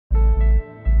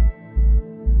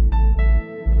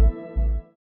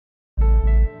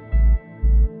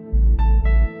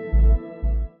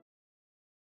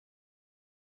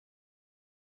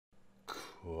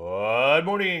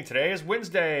morning. Today is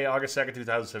Wednesday, August 2nd,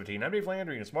 2017. I'm Dave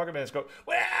Landry, and it's market minutes go,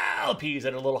 well, P's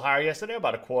at a little higher yesterday,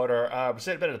 about a quarter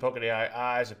percent better than the poke of the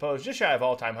eye, I suppose. Just shy of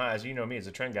all-time highs. You know me as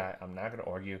a trend guy. I'm not going to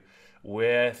argue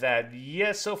with that.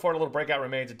 Yes, so far, a little breakout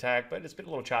remains intact, but it's been a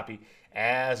little choppy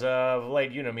as of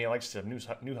late. You know me, I like to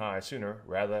have new highs sooner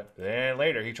rather than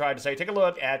later. He tried to say, take a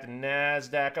look at the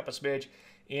NASDAQ up a smidge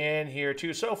in here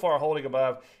too. So far holding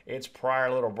above its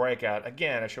prior little breakout.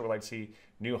 Again, I sure would like to see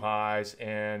new highs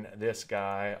in this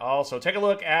guy. Also, take a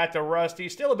look at the Rusty.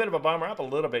 Still a bit of a bummer, up a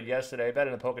little bit yesterday.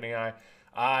 Better than the poke in the eye,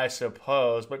 I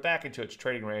suppose. But back into its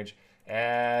trading range,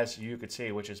 as you could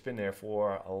see, which has been there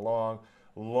for a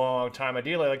long time.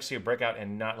 Ideally, I'd like to see a breakout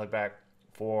and not look back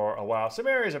for a while. Some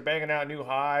areas are banging out new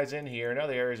highs in here, and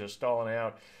other areas are stalling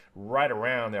out right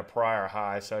around their prior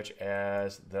highs, such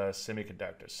as the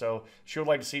semiconductors. So sure would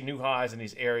like to see new highs in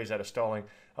these areas that are stalling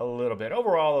a little bit.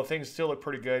 Overall, though, things still look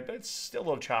pretty good, but it's still a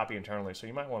little choppy internally, so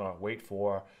you might want to wait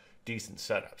for decent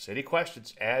setups. Any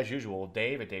questions, as usual,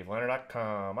 Dave at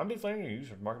DaveLeonard.com. I'm Dave Leonard,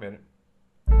 user of Market Minute.